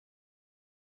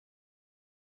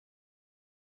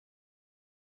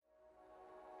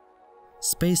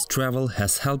Space travel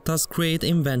has helped us create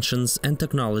inventions and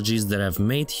technologies that have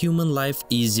made human life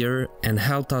easier and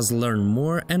helped us learn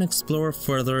more and explore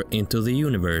further into the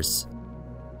universe.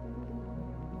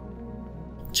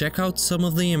 Check out some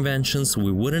of the inventions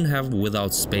we wouldn't have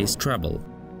without space travel.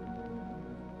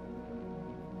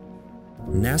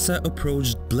 NASA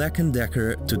approached Black &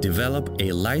 Decker to develop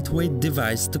a lightweight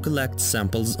device to collect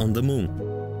samples on the Moon.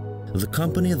 The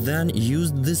company then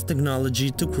used this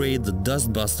technology to create the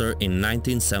Dustbuster in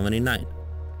 1979.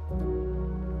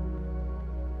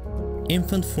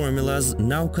 Infant formulas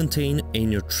now contain a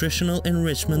nutritional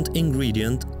enrichment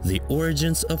ingredient, the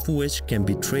origins of which can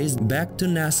be traced back to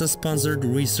NASA-sponsored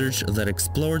research that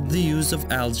explored the use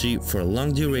of algae for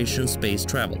long-duration space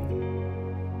travel.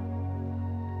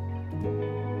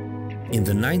 In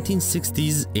the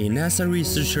 1960s, a NASA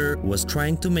researcher was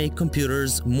trying to make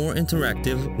computers more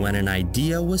interactive when an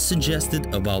idea was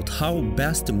suggested about how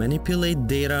best to manipulate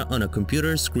data on a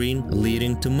computer screen,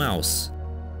 leading to mouse.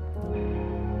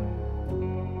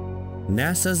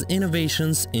 NASA's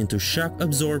innovations into shock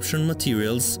absorption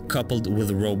materials, coupled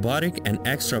with robotic and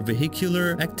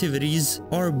extravehicular activities,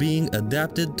 are being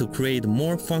adapted to create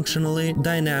more functionally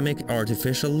dynamic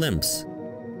artificial limbs.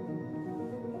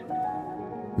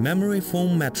 Memory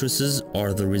foam mattresses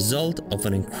are the result of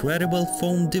an incredible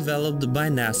foam developed by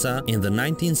NASA in the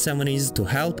 1970s to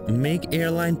help make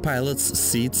airline pilots'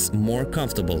 seats more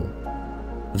comfortable.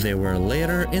 They were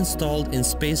later installed in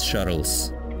space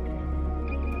shuttles.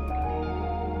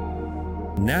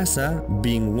 NASA,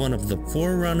 being one of the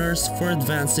forerunners for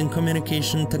advancing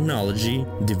communication technology,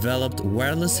 developed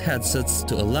wireless headsets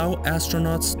to allow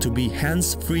astronauts to be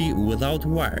hands-free without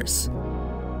wires.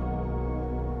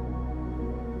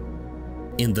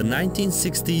 In the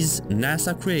 1960s,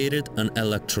 NASA created an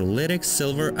electrolytic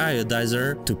silver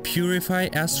iodizer to purify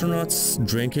astronauts'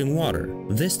 drinking water.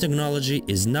 This technology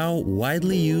is now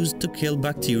widely used to kill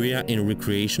bacteria in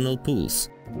recreational pools.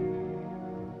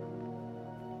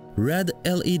 Red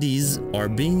LEDs are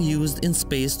being used in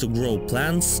space to grow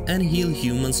plants and heal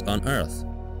humans on Earth.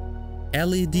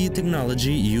 LED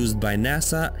technology used by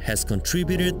NASA has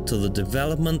contributed to the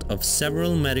development of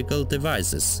several medical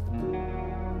devices.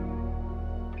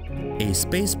 A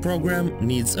space program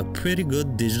needs a pretty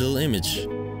good digital image.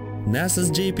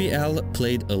 NASA's JPL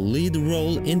played a lead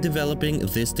role in developing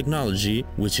this technology,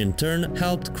 which in turn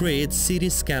helped create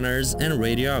CT scanners and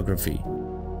radiography.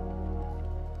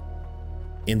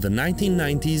 In the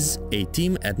 1990s, a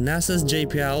team at NASA's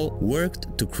JPL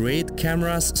worked to create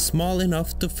cameras small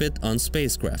enough to fit on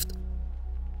spacecraft.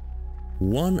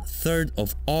 1/3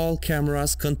 of all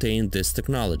cameras contain this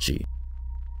technology.